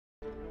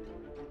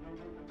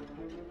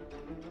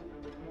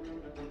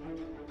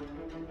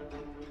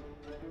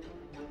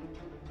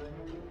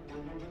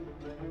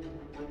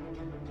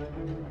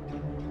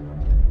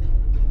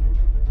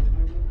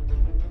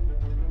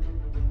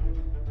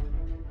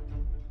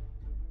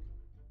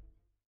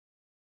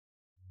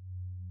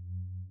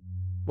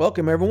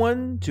Welcome,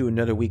 everyone, to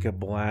another week of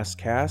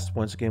BlastCast.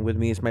 Once again, with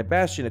me is my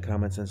bastion of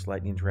common sense,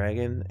 Lightning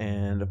Dragon.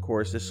 And, of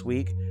course, this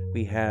week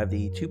we have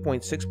the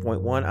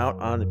 2.6.1 out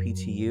on the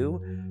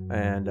PTU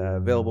and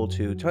available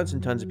to tons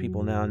and tons of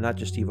people now, not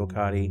just Steve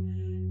Okadi.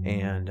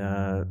 And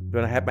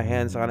I had my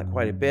hands on it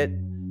quite a bit,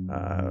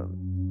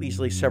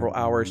 easily several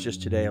hours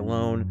just today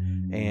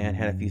alone, and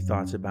had a few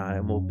thoughts about it.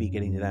 And we'll be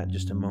getting to that in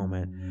just a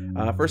moment.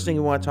 First thing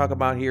we want to talk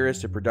about here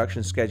is the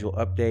production schedule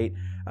update.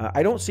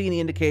 I don't see any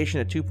indication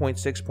of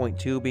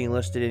 2.6.2 being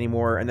listed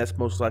anymore, and that's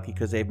most likely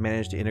because they've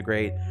managed to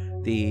integrate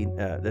the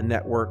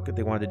network that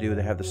they wanted to do.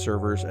 They have the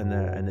servers and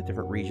the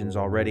different regions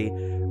already.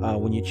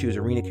 When you choose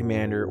Arena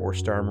Commander or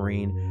Star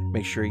Marine,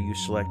 make sure you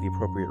select the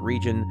appropriate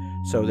region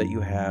so that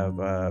you have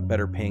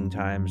better ping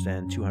times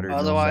than 200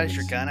 Otherwise, milliseconds.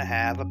 you're going to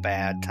have a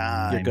bad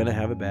time. You're going to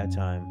have a bad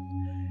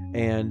time.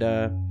 And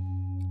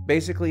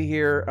basically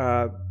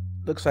here,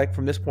 looks like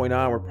from this point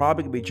on, we're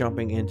probably going to be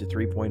jumping into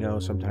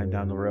 3.0 sometime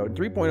down the road.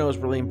 And 3.0 is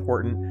really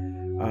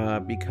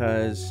important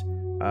because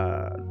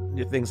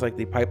things like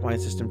the pipeline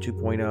system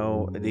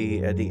 2.0,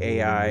 the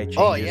AI changes.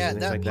 Oh, yeah, and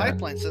things that like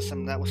pipeline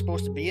system that was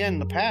supposed to be in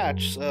the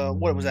patch,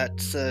 what was that,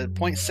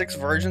 0.6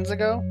 versions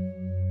ago?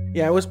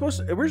 Yeah, it was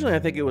originally I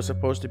think it was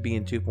supposed to be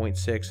in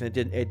 2.6, and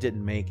it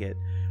didn't make it.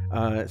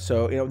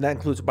 So that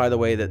includes, by the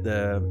way, that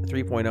the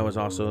 3.0 is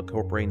also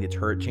incorporating the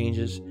turret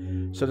changes.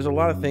 So there's a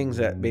lot of things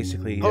that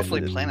basically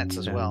Hopefully planets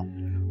as well.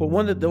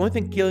 Well, the only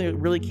thing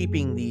really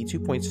keeping the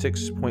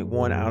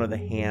 2.6.1 out of the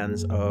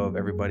hands of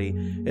everybody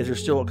is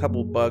there's still a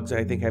couple bugs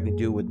I think having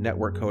to do with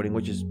network coding,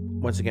 which is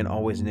once again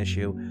always an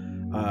issue,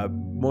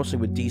 mostly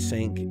with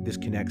desync,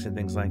 disconnects, and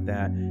things like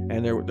that.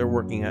 And they're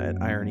working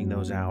at ironing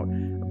those out.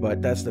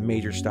 But that's the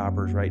major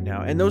stoppers right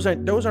now, and those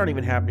aren't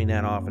even happening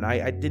that often.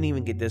 I didn't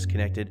even get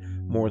disconnected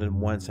more than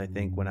once, I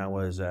think, when I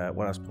was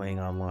playing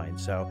online.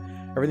 So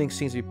everything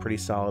seems to be pretty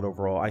solid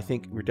overall. I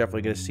think we're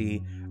definitely going to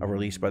see a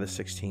release by the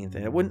 16th,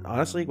 and it wouldn't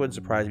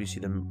surprise me to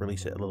see them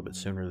release it a little bit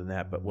sooner than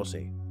that, but we'll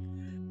see.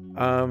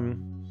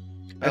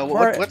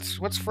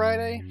 What's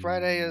Friday?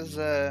 Friday is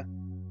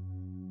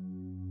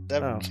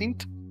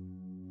 17th.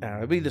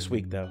 It'll be this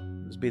week though.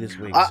 It'll be this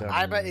week.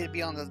 I bet it'd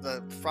be on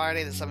the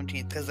Friday the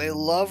 17th because they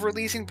love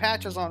releasing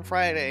patches on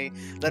Friday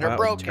that are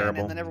broken,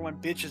 and then everyone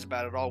bitches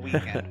about it all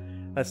weekend.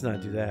 Let's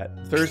not do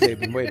that. Thursday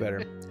would be way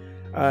better.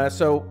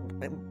 So,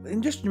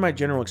 in just my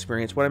general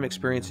experience, what I'm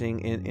experiencing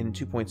in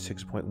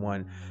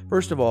 2.6.1,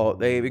 first of all,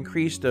 they've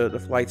increased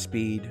the flight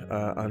speed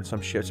on some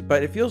ships,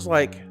 but it feels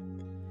like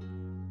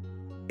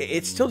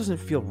it still doesn't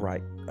feel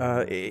right.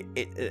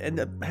 It's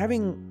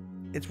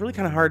really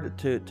kind of hard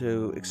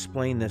to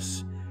explain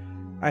this.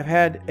 I've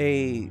had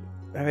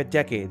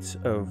decades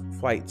of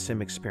flight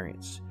sim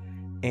experience,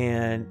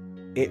 and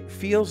it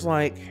feels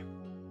like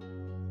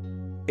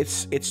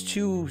it's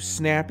too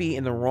snappy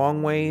in the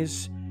wrong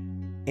ways,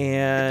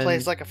 and it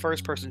plays like a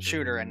first-person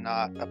shooter and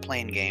not a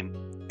plane game.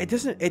 It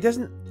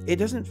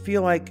doesn't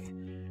feel like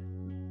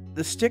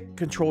the stick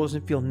control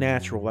doesn't feel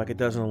natural like it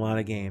does in a lot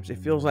of games. It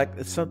feels like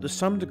to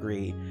some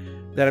degree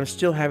that I'm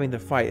still having to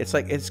fight. It's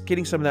like it's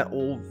getting some of that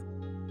old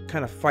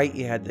kind of fight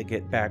you had to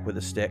get back with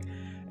a stick.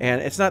 And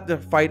it's not the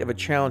fight of a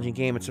challenging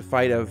game; it's a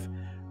fight of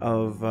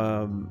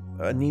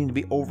needing to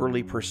be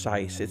overly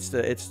precise. It's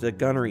the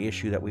gunnery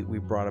issue that we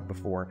brought up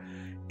before,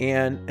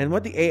 and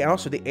what the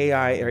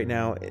AI right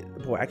now.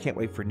 Boy, I can't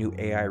wait for a new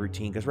AI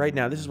routine, because right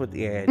now this is what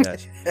the AI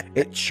does: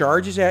 it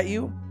charges at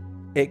you,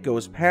 it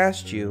goes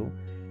past you,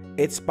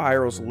 it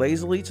spirals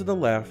lazily to the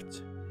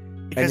left,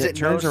 because and it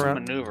turns knows around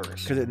some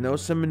maneuvers. Because it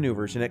knows some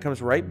maneuvers, and it comes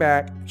right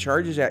back,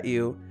 charges at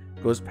you,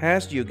 goes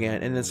past you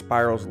again, and then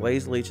spirals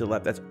lazily to the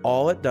left. That's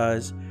all it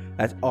does.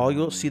 That's all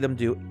you'll see them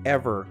do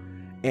ever.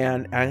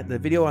 And the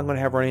video I'm going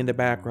to have running in the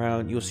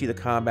background, you'll see the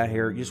combat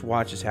here. You just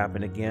watch this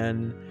happen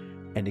again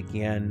and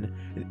again.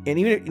 And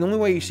even the only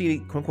way you see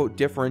quote-unquote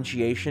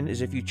differentiation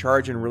is if you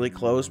charge in really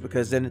close,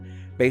 because then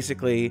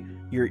basically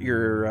you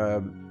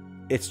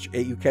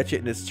catch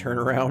it in its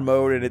turnaround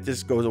mode, and it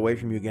just goes away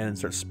from you again and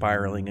starts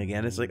spiraling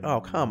again. It's like, oh,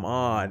 come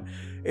on.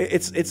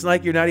 It's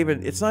like you're not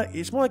even, it's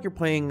more like you're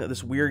playing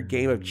this weird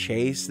game of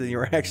chase than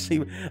you're actually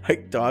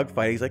like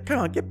dogfighting. It's like, come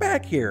on, get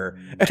back here.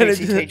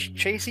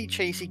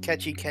 Chasey,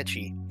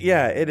 catchy.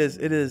 Yeah, it is.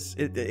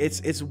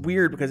 It's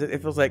weird because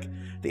it feels like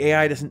the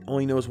AI doesn't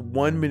only knows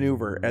one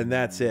maneuver and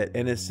that's it.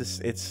 And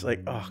it's like,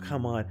 oh,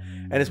 come on.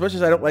 And as much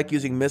as I don't like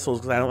using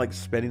missiles because I don't like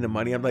spending the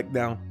money, I'm like,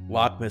 now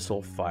lock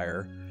missile,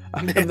 fire.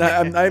 I'm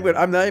not even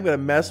gonna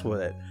mess with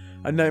it.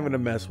 I'm not even gonna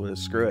mess with it.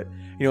 Screw it.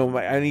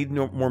 I need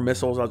more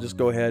missiles. I'll just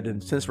go ahead,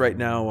 and since right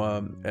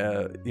now,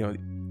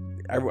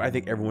 I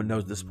think everyone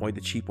knows at this point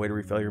the cheap way to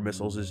refill your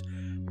missiles is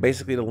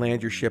basically to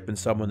land your ship and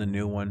summon the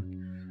new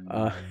one.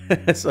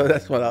 So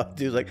that's what I'll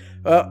do. Like,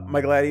 oh, my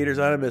gladiator's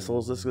out of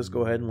missiles. Let's just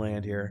go ahead and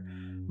land here.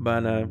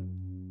 But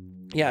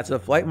yeah, so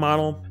the flight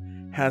model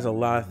has a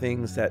lot of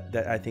things that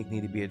I think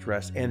need to be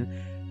addressed, and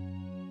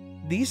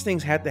these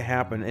things had to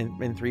happen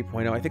in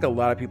 3.0. I think a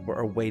lot of people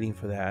are waiting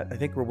for that. I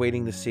think we're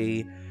waiting to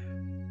see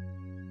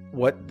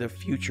what the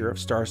future of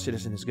Star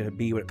Citizen is going to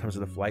be when it comes to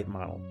the flight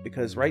model,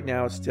 because right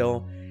now it's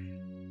still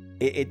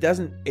it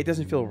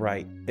doesn't feel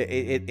right.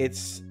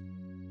 It's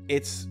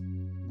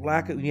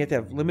lack of, you have to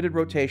have limited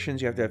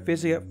rotations, you have to have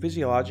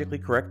physiologically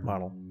correct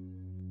model,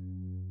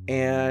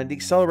 and the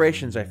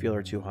accelerations I feel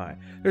are too high.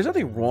 There's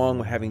nothing wrong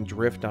with having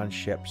drift on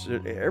ships.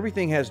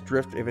 Everything has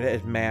drift if it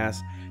has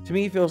mass. To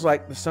me, it feels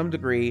like to some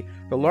degree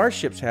the large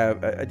ships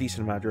have a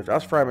decent amount of drift. I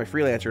was flying my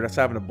Freelancer and I was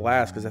having a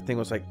blast because that thing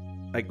was like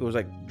it was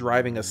like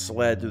driving a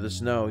sled through the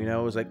snow. You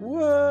know, it was like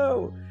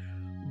whoa.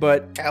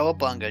 But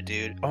cowabunga,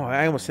 dude. Oh,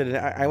 I almost said it.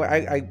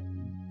 I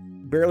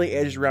barely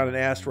edged around an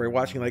asteroid,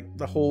 watching like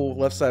the whole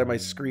left side of my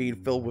screen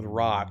filled with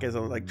rock as I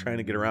was like trying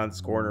to get around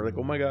this corner. Like,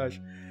 oh my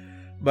gosh!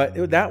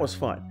 But that was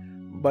fun.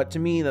 But to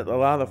me, that a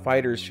lot of the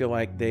fighters feel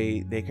like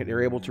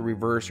they're able to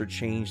reverse or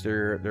change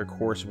their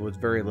course with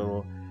very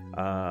little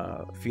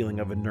feeling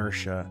of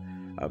inertia.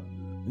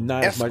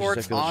 Not Escorts as much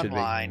as I feel it should be.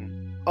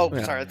 Online. Oh,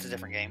 yeah. Sorry, that's a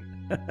different game.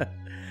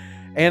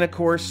 And of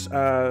course,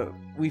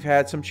 we've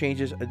had some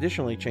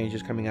additionally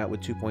changes coming out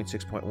with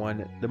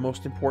 2.6.1, the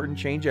most important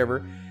change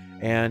ever.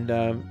 And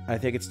I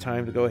think it's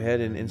time to go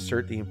ahead and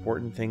insert the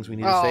important things we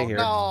need to say here.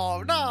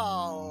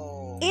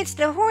 No! It's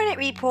the Hornet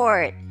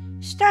Report,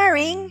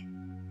 starring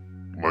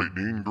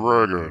Lightning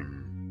Dragon.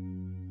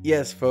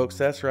 Yes, folks,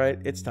 that's right.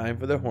 It's time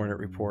for the Hornet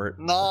Report.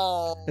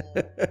 No!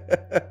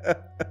 The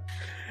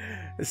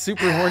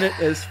Super Hornet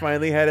has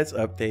finally had its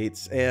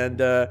updates,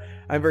 and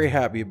I'm very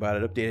happy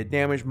about it. Updated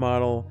damage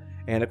model,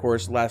 and of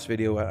course, last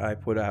video I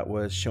put out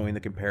was showing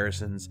the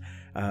comparisons.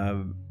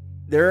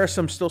 There are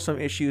still some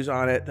issues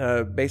on it.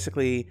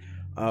 Basically,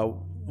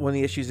 one of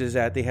the issues is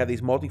that they have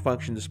these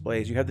multifunction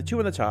displays. You have the two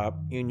on the top,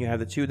 and you have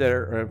the two that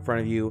are in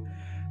front of you,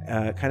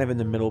 kind of in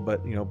the middle,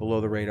 but below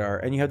the radar,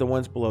 and you have the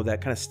ones below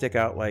that kind of stick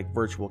out like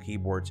virtual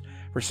keyboards.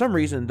 For some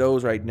reason,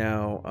 those right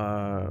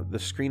now, the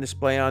screen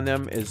display on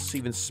them is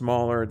even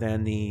smaller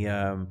than the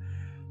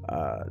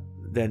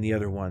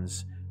other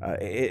ones.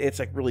 It's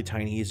like really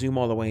tiny. You zoom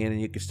all the way in and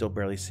you can still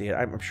barely see it.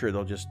 I'm sure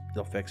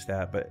they'll fix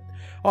that. But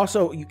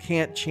also, you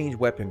can't change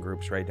weapon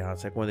groups right now.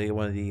 It's like one of the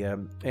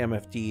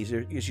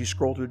MFDs. As you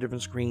scroll through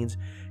different screens,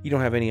 you don't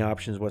have any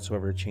options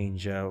whatsoever to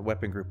change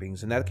weapon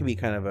groupings, and that can be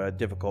kind of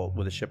difficult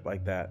with a ship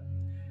like that.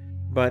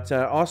 But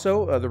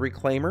also, the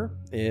Reclaimer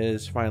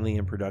is finally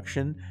in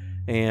production,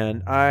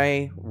 and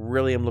I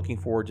really am looking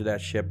forward to that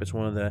ship. It's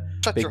one of the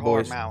Shut big your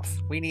boys. mouth.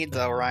 We need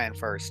the Orion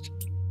first.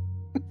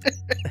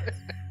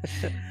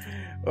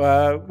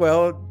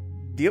 Well,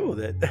 deal with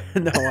it.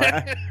 No,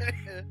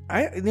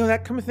 I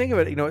that come to think of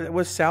it,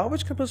 was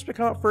salvage supposed to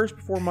come out first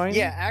before mining?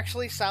 Yeah,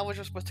 actually, salvage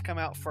was supposed to come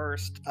out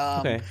first.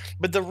 Okay.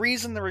 But the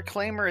reason the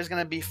Reclaimer is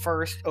going to be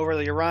first over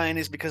the Orion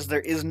is because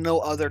there is no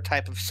other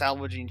type of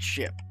salvaging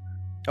ship.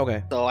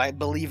 Okay. So I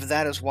believe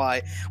that is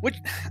why. Which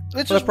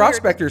well, the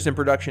Prospector's in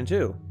production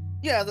too.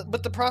 Yeah,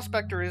 but the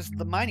Prospector is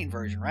the mining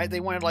version, right? They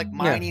wanted like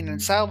mining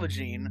and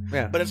salvaging,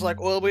 but it's like,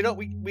 well,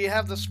 we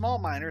have the small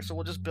miner, so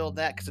we'll just build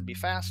that because it'd be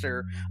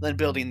faster than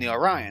building the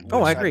Orion.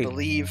 Oh, I agree. I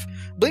believe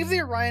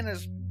the Orion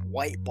is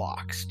white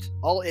boxed.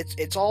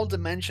 It's all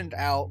dimensioned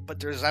out,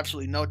 but there's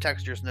absolutely no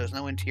textures and there's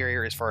no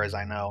interior as far as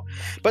I know.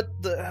 But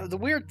the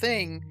weird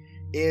thing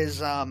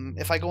is,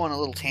 if I go on a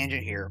little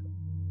tangent here,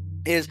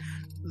 is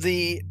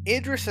the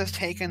Idris has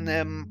taken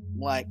them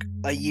like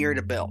a year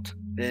to build.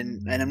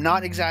 And I'm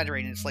not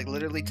exaggerating. It's like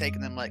literally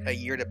taking them like a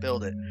year to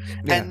build it.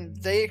 Yeah. And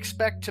they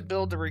expect to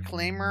build the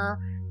Reclaimer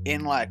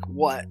in like,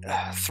 what,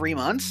 3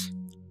 months?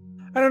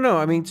 I don't know.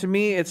 I mean, to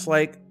me, it's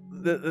like,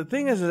 the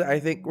thing is, I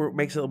think what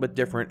makes it a little bit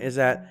different is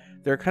that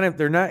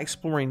they're not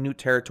exploring new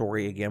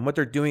territory again. What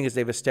they're doing is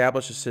they've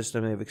established a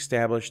system. They've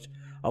established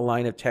a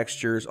line of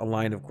textures, a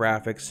line of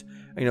graphics.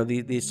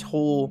 These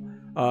whole,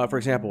 for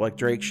example, like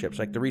Drake ships,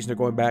 like the reason they're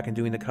going back and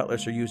doing the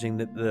Cutlass are using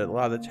a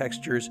lot of the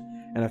textures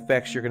and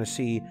effects you're going to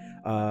see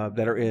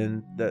that are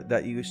in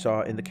that you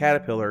saw in the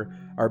Caterpillar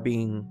are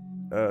being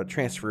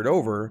transferred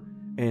over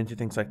into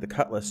things like the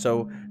Cutlass.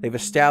 So they've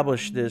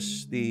established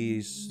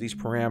these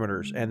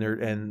parameters,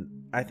 and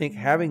I think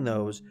having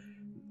those,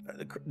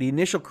 the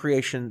initial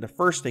creation, the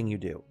first thing you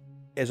do,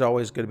 is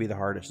always going to be the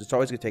hardest. It's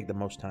always going to take the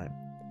most time.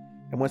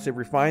 And once they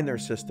refine their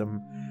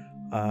system,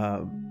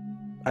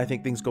 I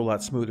think things go a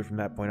lot smoother from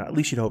that point on. At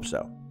least you'd hope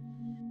so.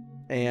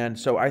 And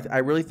so I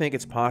really think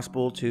it's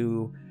possible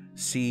to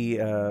see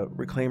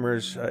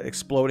Reclaimers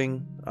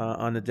exploding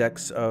on the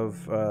decks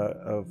of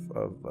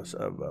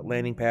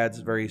landing pads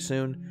very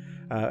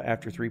soon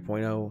after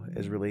 3.0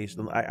 is released.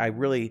 And I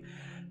really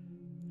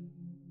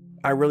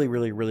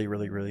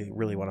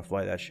want to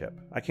fly that ship.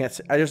 I can't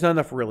say, there's not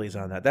enough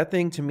reallys on that. That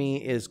thing to me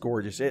is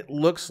gorgeous. It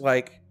looks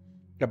like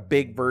a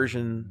big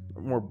version,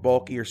 more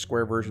bulkier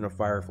square version of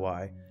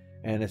Firefly,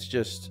 and it's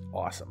just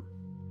awesome.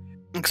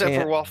 Except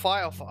for while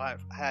Firefly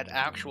had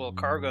actual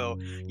cargo,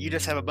 you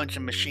just have a bunch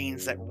of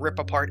machines that rip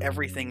apart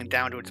everything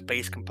down to its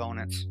base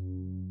components.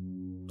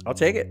 I'll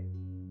take it.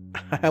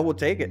 I will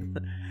take it.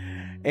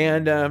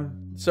 And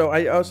so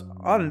I was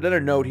on another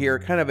note here,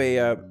 kind of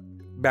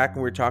back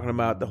when we were talking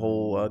about the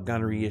whole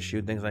gunnery issue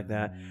and things like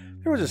that,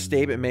 there was a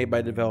statement made by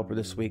a developer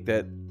this week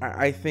that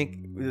I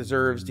think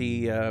deserves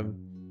the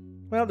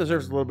well,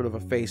 deserves a little bit of a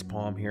face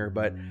palm here,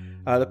 but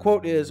the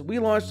quote is, "We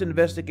launched an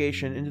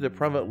investigation into the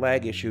prevalent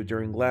lag issue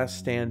during last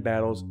stand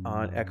battles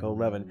on Echo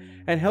 11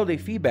 and held a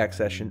feedback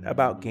session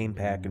about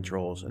gamepad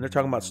controls." And they're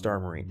talking about Star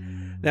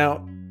Marine.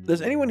 Now,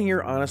 does anyone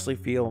here honestly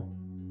feel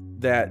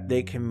that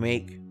they can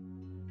make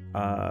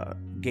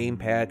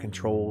gamepad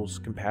controls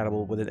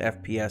compatible with an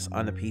FPS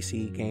on the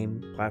PC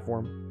game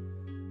platform?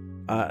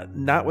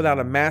 Not without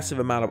a massive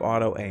amount of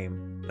auto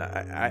aim.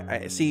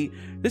 I see.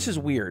 This is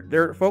weird.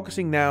 They're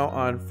focusing now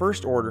on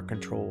first order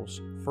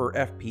controls for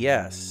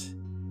FPS,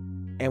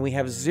 and we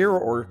have zero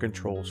order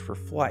controls for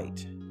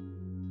flight.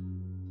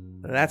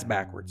 That's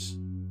backwards.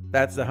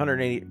 That's the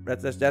 180.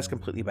 That's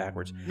completely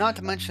backwards. Not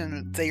to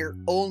mention they're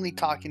only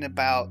talking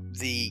about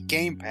the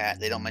gamepad.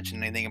 They don't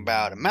mention anything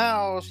about a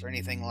mouse or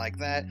anything like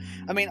that.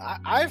 I mean,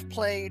 I've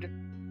played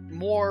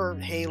more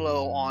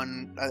Halo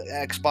on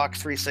Xbox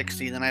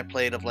 360 than I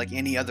played of like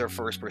any other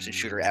first-person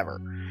shooter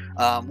ever.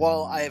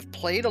 Well, I've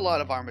played a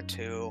lot of Arma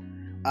 2.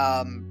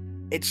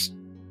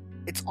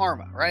 It's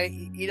Arma, right?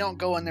 You don't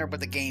go in there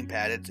with a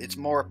gamepad. It's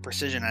more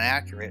precision and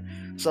accurate.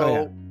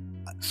 So,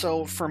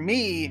 So for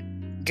me,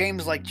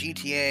 games like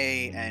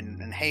GTA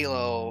and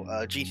Halo,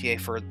 GTA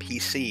for the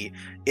PC,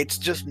 it's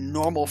just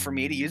normal for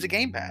me to use a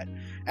gamepad.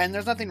 And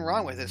there's nothing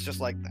wrong with it. It's just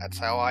like, that's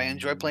how I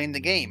enjoy playing the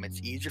game. It's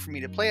easier for me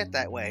to play it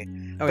that way.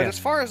 But as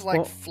far as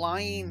like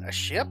flying a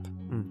ship,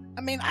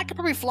 I mean, I could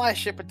probably fly a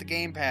ship with the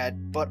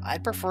gamepad, but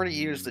I'd prefer to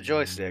use the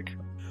joystick.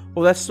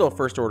 Well, that's still a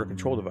first order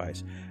control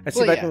device. I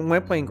see, when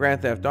I'm playing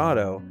Grand Theft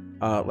Auto,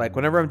 like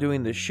whenever I'm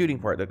doing the shooting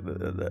part,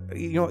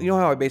 you know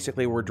how I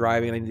basically we're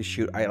driving and I need to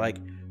shoot. I like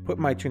put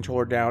my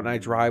controller down and I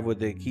drive with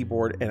the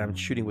keyboard and I'm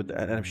shooting with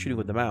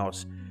the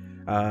mouse.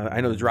 I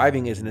know the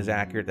driving isn't as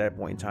accurate at that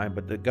point in time,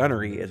 but the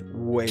gunnery is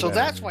way better. So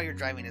that's why your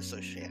driving is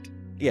so shit.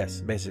 Yes,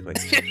 basically.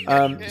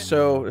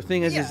 So the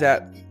thing is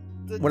that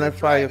when I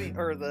fly,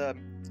 or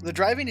the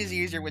driving is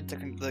easier with the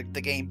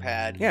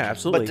gamepad. Yeah,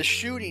 absolutely. But the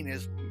shooting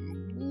is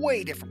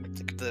way different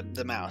with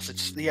the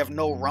mouse. You have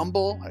no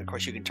rumble. Of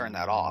course, you can turn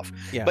that off.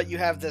 Yeah. But you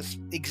have this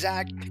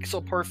exact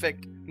pixel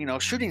perfect,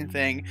 shooting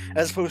thing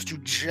as opposed to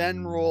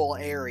general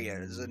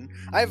areas. And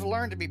I've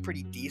learned to be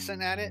pretty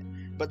decent at it.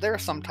 But there are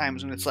some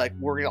times when it's like,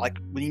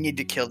 when you need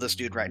to kill this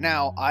dude right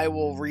now, I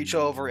will reach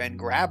over and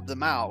grab the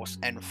mouse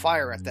and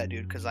fire at that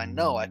dude because I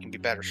know I can be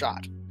better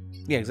shot.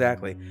 Yeah,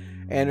 exactly.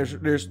 And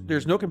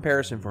there's no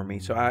comparison for me.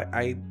 So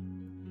I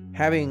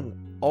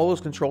having all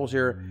those controls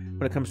here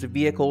when it comes to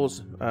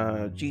vehicles,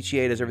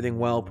 GTA does everything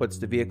well, puts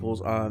the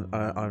vehicles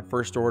on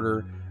first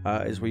order,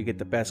 is where you get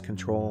the best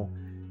control.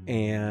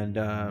 And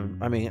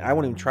I mean, I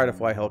wouldn't even try to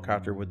fly a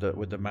helicopter with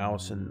the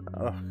mouse, and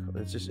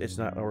it's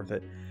not worth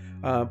it.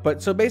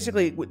 But so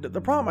basically,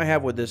 the problem I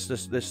have with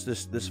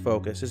this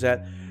focus is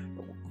that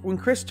when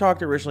Chris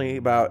talked originally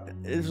about,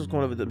 this was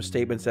one of the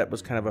statements that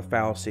was kind of a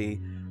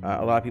fallacy.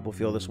 A lot of people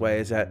feel this way,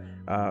 is that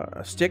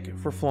a stick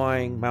for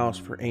flying, mouse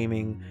for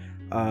aiming,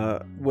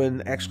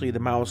 when actually the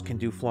mouse can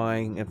do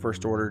flying in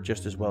first order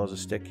just as well as a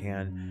stick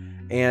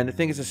can. And the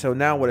thing is, so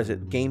now what is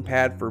it?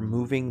 Gamepad for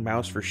moving,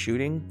 mouse for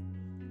shooting?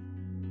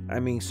 I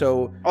mean,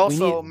 so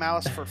also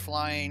mouse for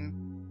flying.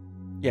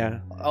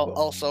 Yeah.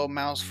 Also,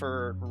 mouse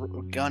for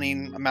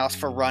gunning, a mouse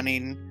for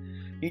running.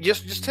 You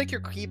just take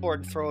your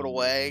keyboard and throw it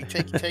away.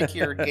 Take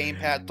your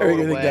gamepad, throw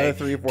it away. Down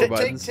 3 or 4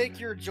 buttons. Take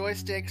your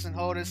joysticks and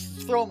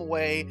throw them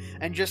away,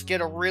 and just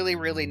get a really,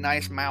 really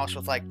nice mouse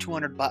with like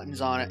 200 buttons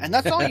on it, and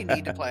that's all you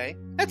need to play.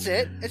 That's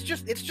it. It's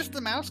just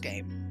the mouse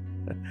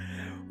game.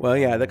 Well,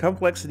 yeah, the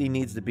complexity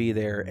needs to be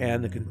there,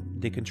 and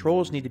the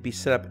controls need to be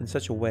set up in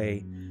such a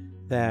way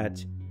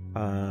that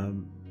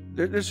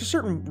there's a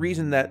certain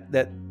reason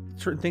that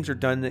certain things are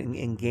done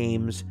in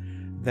games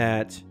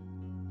that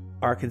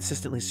are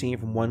consistently seen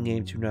from one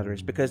game to another.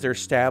 It's because they're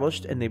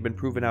established and they've been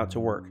proven out to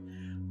work.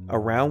 A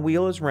round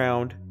wheel is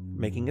round.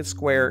 Making it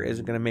square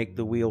isn't going to make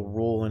the wheel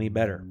roll any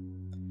better.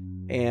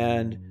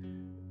 And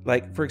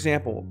like, for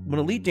example, when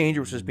Elite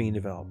Dangerous was being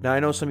developed, now I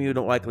know some of you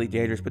don't like Elite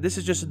Dangerous, but this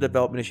is just a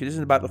development issue. This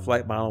isn't about the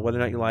flight model, whether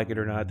or not you like it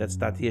or not. That's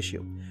not the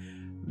issue.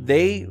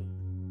 They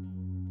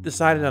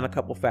decided on a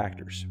couple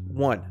factors.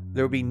 One,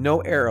 there would be no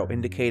arrow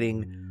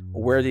indicating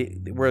where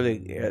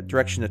the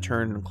direction to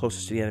turn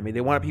closest to the enemy.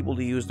 They wanted people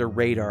to use their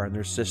radar and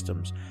their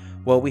systems.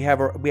 Well, we have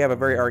a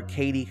very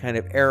arcadey kind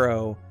of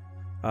arrow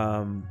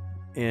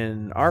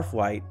in our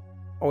flight.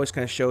 Always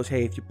kind of shows,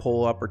 hey, if you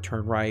pull up or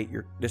turn right,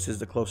 this is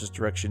the closest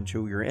direction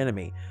to your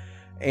enemy.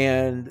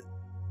 And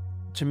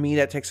to me,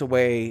 that takes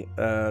away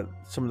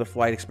some of the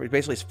flight experience.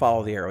 Basically, it's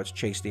follow the arrow. It's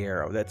chase the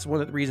arrow. That's one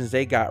of the reasons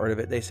they got rid of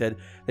it. They said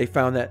they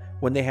found that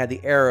when they had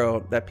the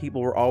arrow, that people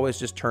were always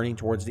just turning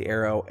towards the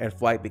arrow, and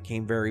flight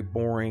became very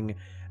boring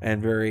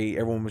and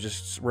everyone was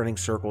just running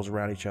circles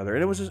around each other.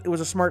 And it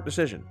was a smart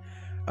decision.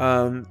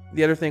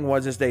 The other thing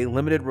is they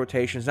limited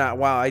rotations. Now,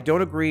 while I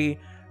don't agree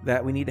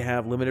that we need to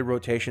have limited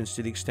rotations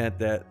to the extent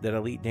that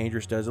Elite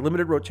Dangerous does, the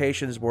limited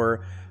rotations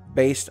were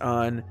based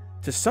on,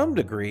 to some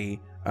degree,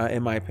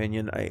 in my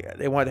opinion,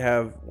 they wanted to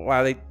have,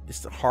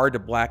 it's hard to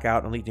black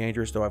out in Elite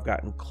Dangerous, though I've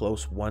gotten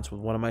close once with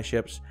one of my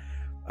ships.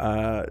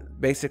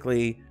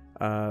 Basically,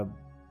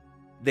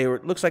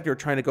 looks like they were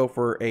trying to go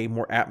for a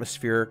more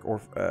atmospheric,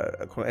 or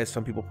as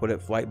some people put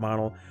it, flight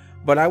model.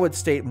 But I would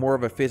state more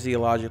of a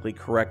physiologically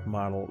correct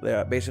model.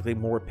 Basically,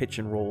 more pitch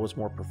and roll is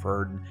more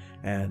preferred,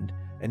 and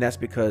that's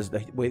because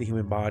the way the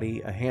human body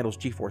handles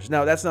G-forces.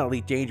 Now, that's not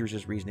Elite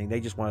Dangerous' reasoning.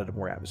 They just wanted a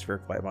more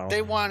atmospheric flight model.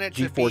 They wanted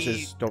to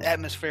be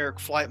atmospheric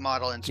flight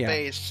model in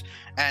space,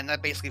 and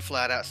that basically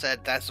flat out said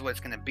that's what it's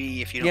going to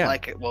be. If you don't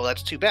like it, well,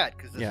 that's too bad,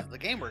 because this is the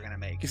game we're going to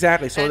make.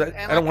 Exactly. So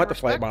I don't want the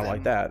flight model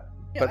like that.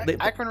 Yeah,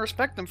 but I can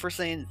respect them for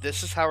saying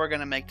this is how we're going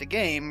to make the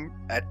game.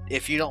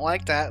 If you don't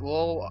like that,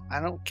 well, I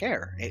don't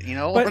care.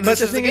 But this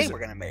is the game we're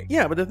going to make.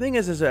 Yeah, but the thing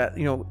is that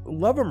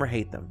love them or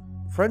hate them,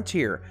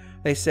 Frontier,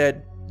 they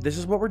said this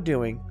is what we're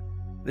doing.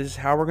 This is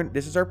how we're going.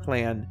 This is our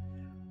plan.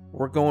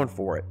 We're going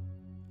for it,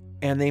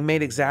 and they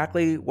made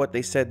exactly what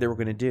they said they were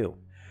going to do.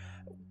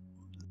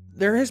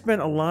 There has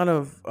been a lot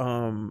of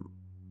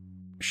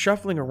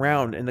shuffling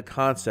around in the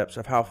concepts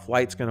of how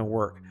flight's going to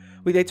work.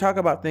 They talk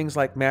about things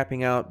like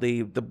mapping out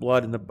the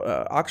blood and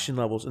the oxygen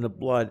levels in the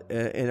blood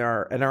in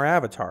our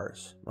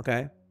avatars.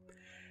 Okay,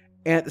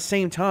 and at the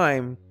same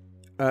time,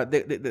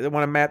 they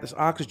want to map this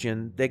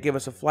oxygen. They give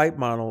us a flight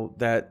model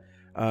that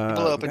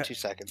blow up in 2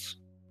 seconds.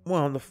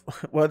 Well,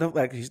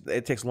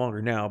 it takes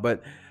longer now,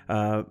 but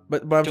I'm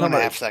talking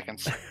 2.5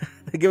 seconds.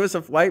 They give us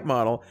a flight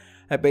model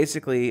that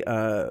basically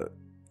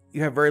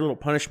you have very little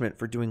punishment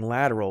for doing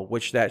lateral,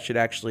 which that should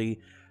actually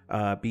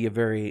be a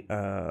very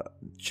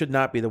should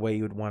not be the way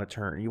you would want to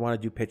turn. You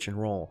want to do pitch and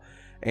roll,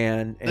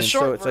 and the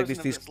short so it's version like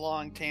of these this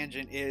long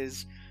tangent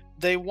is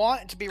they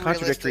want it to be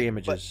contradictory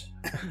realistic, images,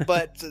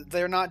 but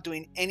they're not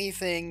doing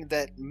anything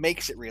that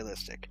makes it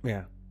realistic.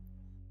 Yeah.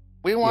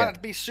 We want it to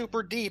be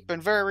super deep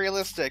and very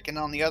realistic, and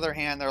on the other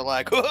hand, they're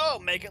like,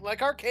 "Oh, make it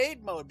like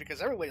arcade mode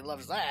because everybody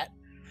loves that."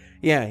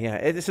 Yeah,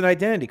 it's an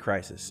identity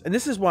crisis, and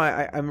this is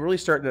why I'm really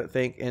starting to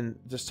think, and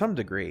to some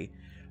degree,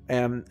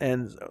 and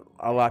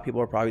a lot of people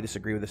will probably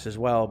disagree with this as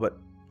well, but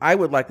I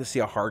would like to see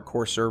a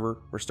hardcore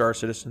server for Star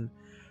Citizen.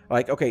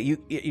 Like, okay,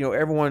 you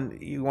everyone,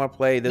 you want to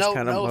play this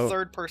kind of no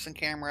third-person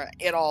camera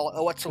at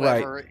all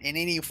whatsoever in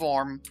any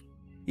form.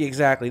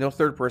 Exactly, no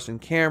third-person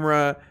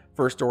camera.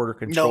 First order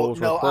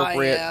controls are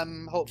appropriate.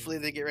 Hopefully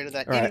they get rid of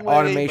that anyway.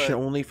 Automation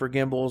only for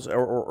gimbals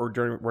or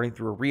during running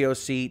through a Rio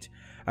seat.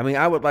 I mean,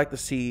 I would like to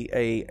see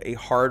a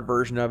hard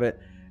version of it,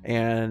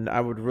 and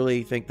I would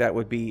really think that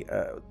would be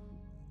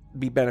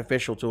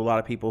beneficial to a lot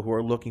of people who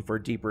are looking for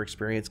a deeper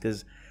experience,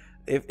 because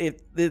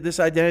if this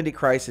identity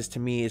crisis to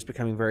me is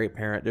becoming very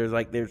apparent.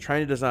 They're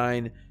trying to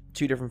design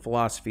two different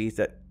philosophies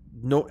that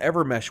don't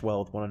ever mesh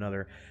well with one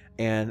another,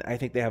 and I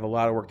think they have a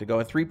lot of work to go.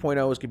 And 3.0 is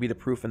going to be the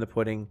proof in the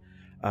pudding.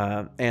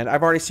 And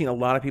I've already seen a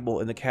lot of people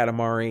in the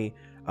Katamari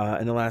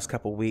in the last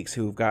couple of weeks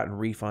who've gotten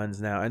refunds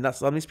now. And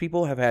some of these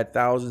people have had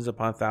thousands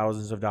upon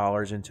thousands of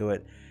dollars into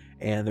it,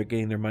 and they're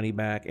getting their money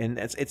back. And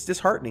it's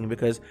disheartening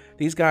because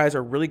these guys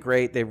are really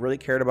great. They've really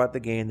cared about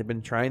the game. They've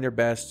been trying their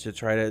best to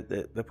try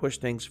to push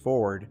things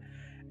forward.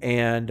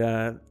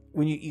 And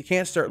when you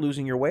can't start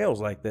losing your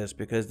whales like this,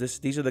 because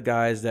these are the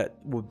guys that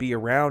will be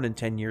around in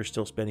 10 years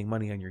still spending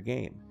money on your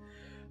game.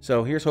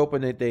 So here's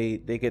hoping that they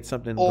get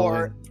something going.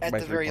 Or at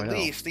the very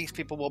least, these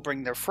people will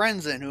bring their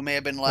friends in who may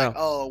have been like,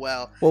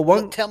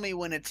 tell me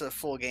when it's a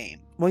full game.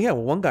 Well, yeah.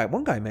 Well, one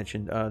guy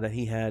mentioned that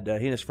he and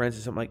his friends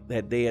did something like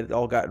that. They had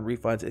all gotten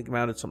refunds. It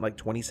amounted to something like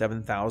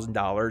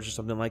 $27,000 or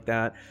something like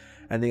that,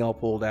 and they all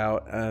pulled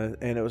out.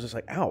 And it was just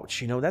like,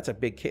 ouch. That's a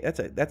big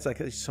that's like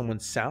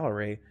someone's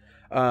salary.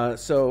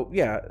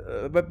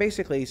 But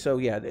basically, it's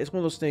one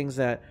of those things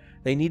that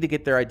they need to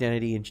get their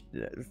identity and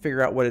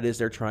figure out what it is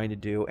they're trying to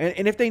do.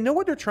 And if they know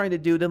what they're trying to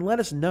do, then let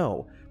us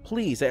know.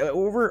 Please.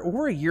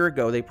 Over a year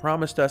ago, they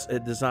promised us a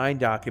design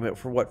document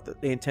for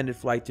what they intended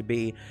flight to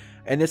be.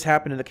 And this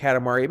happened in the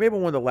Katamari. It may have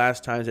been one of the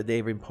last times that they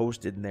even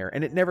posted in there.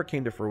 And it never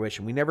came to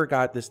fruition. We never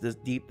got this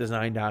deep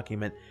design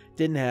document.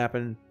 Didn't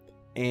happen.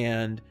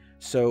 And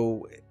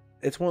so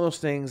it's one of those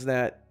things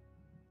that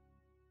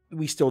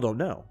we still don't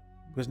know,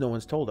 because no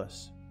one's told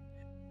us.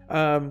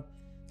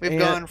 We've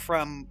gone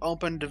from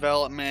open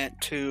development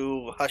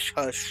to hush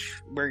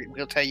hush.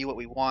 We'll tell you what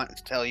we want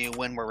to tell you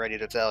when we're ready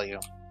to tell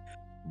you.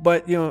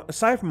 But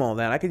aside from all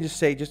that, I can just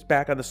say, just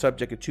back on the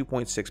subject of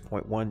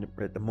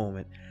 2.6.1 at the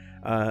moment,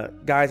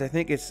 guys, I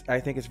think it's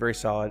very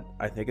solid.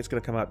 I think it's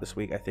going to come out this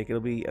week. I think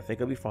it'll be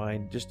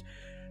fine. Just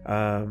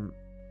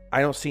I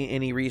don't see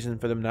any reason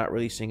for them not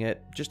releasing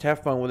it. Just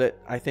have fun with it.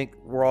 I think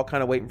we're all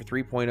kind of waiting for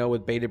 3.0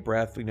 with bated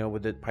breath,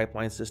 with the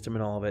pipeline system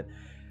and all of it.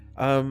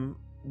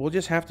 We'll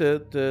just have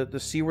to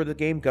see where the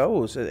game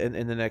goes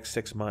in the next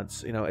 6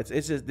 months.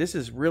 This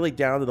is really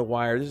down to the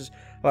wire. This is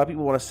a lot of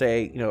people want to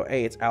say,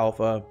 hey, it's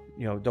alpha.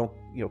 Don't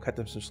cut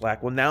them some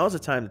slack. Well, now is the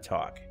time to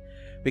talk,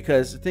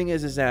 because the thing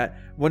is that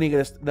what are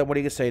you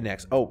gonna say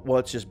next? Oh, well,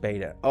 it's just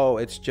beta. Oh,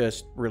 it's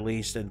just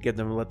released and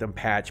let them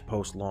patch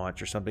post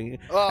launch or something.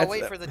 Oh,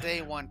 wait for the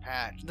day one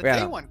patch. The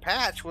day one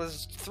patch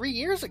was 3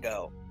 years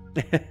ago.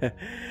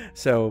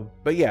 So,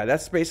 but yeah,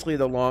 that's basically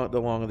the long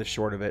and the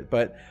short of it.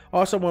 But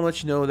also want to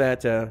let you know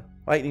that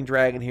Lightning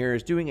Dragon here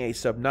is doing a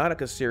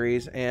Subnautica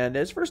series, and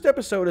his first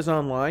episode is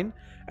online,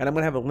 and I'm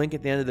going to have a link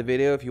at the end of the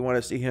video if you want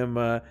to see him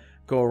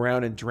go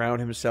around and drown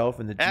himself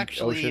in the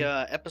deep ocean.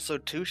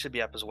 Episode 2 should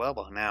be up as well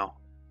by now.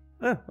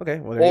 Oh, okay.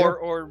 Well, there you go.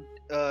 Or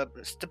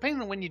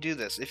depending on when you do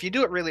this, if you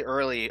do it really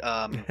early,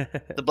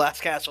 the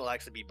BlastCast will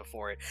actually be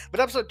before it.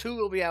 But episode 2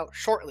 will be out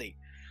shortly.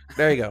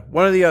 There you go.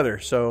 One or the other,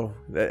 so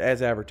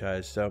as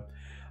advertised. So,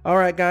 all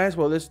right, guys.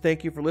 Well,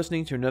 thank you for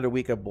listening to another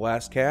week of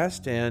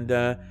BlastCast,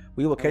 and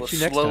we will catch you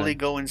next time. Slowly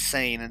go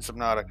insane in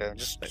Subnautica.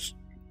 Just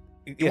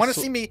you want to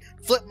see me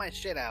flip my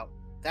shit out?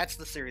 That's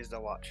the series to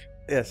watch.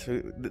 Yes,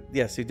 you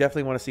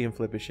definitely want to see him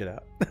flip his shit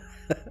out.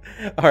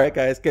 All right,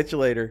 guys. Catch you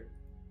later.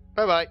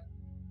 Bye-bye.